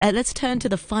Let's turn to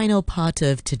the final part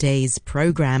of today's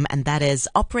program, and that is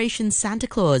Operation Santa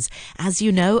Claus. As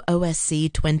you know,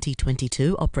 OSC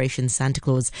 2022, Operation Santa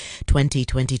Claus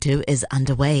 2022 is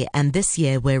underway, and this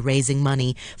year we're raising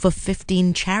money for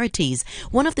 15 charities.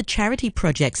 One of the charity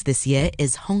projects this year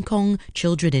is Hong Kong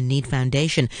Children in Need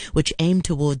Foundation, which aim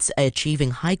towards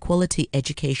achieving high-quality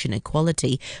education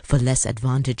equality for less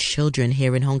advantaged children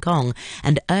here in Hong Kong.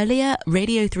 And earlier,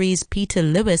 Radio 3's Peter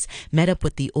Lewis met up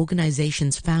with the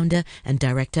organization's founder and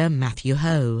director Matthew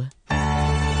Ho.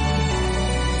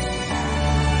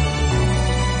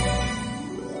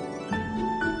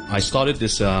 I started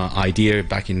this idea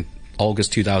back in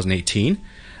August 2018,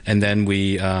 and then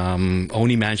we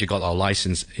only managed to get our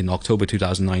license in October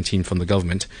 2019 from the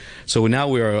government. So now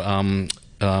we are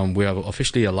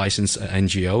officially a licensed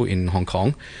NGO in Hong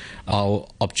Kong. Our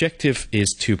objective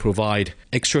is to provide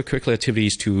extracurricular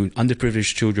activities to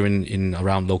underprivileged children in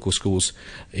around local schools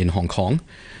in Hong Kong.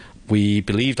 We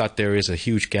believe that there is a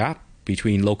huge gap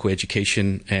between local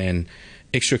education and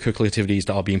extracurricular activities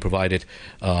that are being provided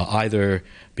either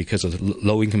because of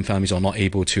low-income families are not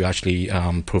able to actually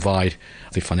provide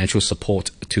the financial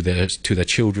support to their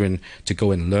children to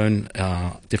go and learn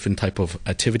different type of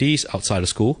activities outside of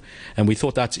school. And we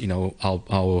thought that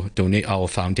our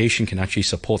foundation can actually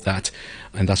support that,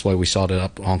 and that's why we started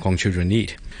up Hong Kong Children in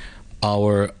Need.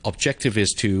 Our objective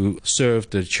is to serve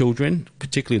the children,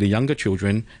 particularly the younger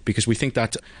children, because we think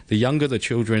that the younger the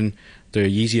children, the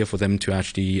easier for them to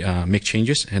actually make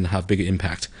changes and have bigger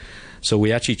impact. So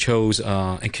we actually chose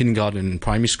a kindergarten and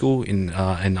primary school,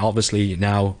 and obviously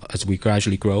now, as we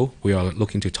gradually grow, we are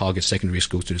looking to target secondary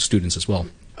school students as well.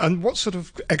 And what sort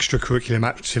of extracurricular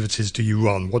activities do you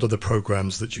run? What are the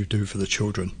programs that you do for the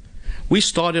children? We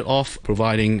started off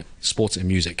providing sports and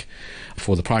music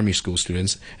for the primary school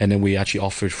students, and then we actually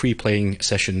offered free playing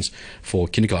sessions for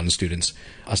kindergarten students.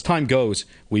 As time goes,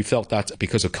 we felt that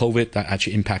because of COVID, that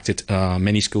actually impacted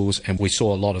many schools, and we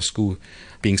saw a lot of schools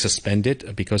being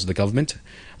suspended because of the government.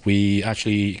 We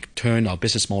actually turned our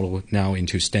business model now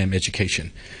into STEM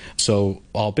education. So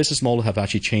our business model have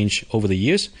actually changed over the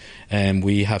years, and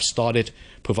we have started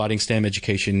providing STEM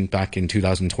education back in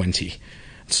 2020.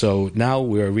 So now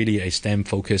we're really a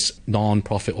STEM-focused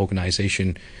non-profit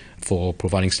organization for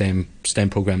providing STEM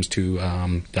programs to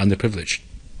the underprivileged.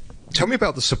 Tell me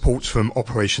about the support from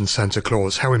Operation Santa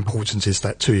Claus. How important is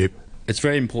that to you? It's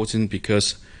very important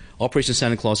because Operation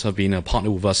Santa Claus have been a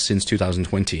partner with us since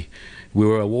 2020. We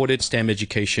were awarded STEM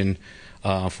education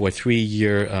for a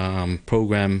 3-year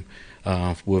program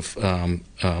with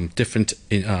different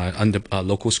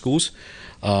local schools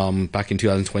back in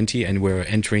 2020, and we're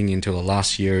entering into the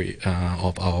last year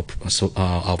of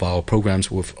our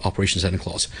programs with Operation Santa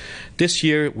Claus. This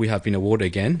year we have been awarded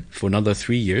again for another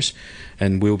 3 years,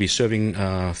 and we'll be serving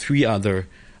 3 other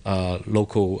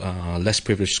local less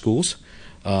privileged schools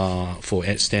for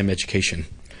STEM education.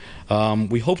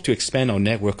 We hope to expand our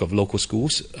network of local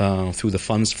schools through the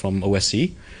funds from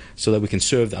OSC so that we can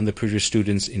serve the underprivileged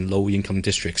students in low-income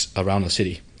districts around the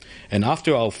city. And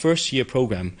after our first-year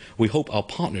program, we hope our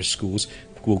partner schools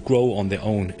will grow on their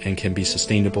own and can be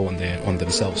sustainable on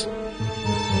themselves.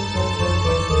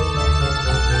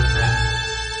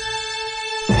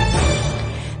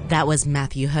 That was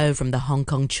Matthew Ho from the Hong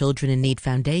Kong Children in Need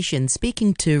Foundation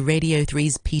speaking to Radio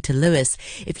 3's Peter Lewis.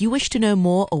 If you wish to know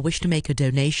more or wish to make a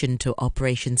donation to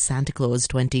Operation Santa Claus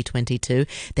 2022,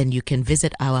 then you can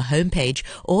visit our homepage,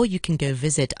 or you can go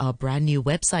visit our brand new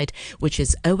website, which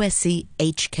is oschk.org.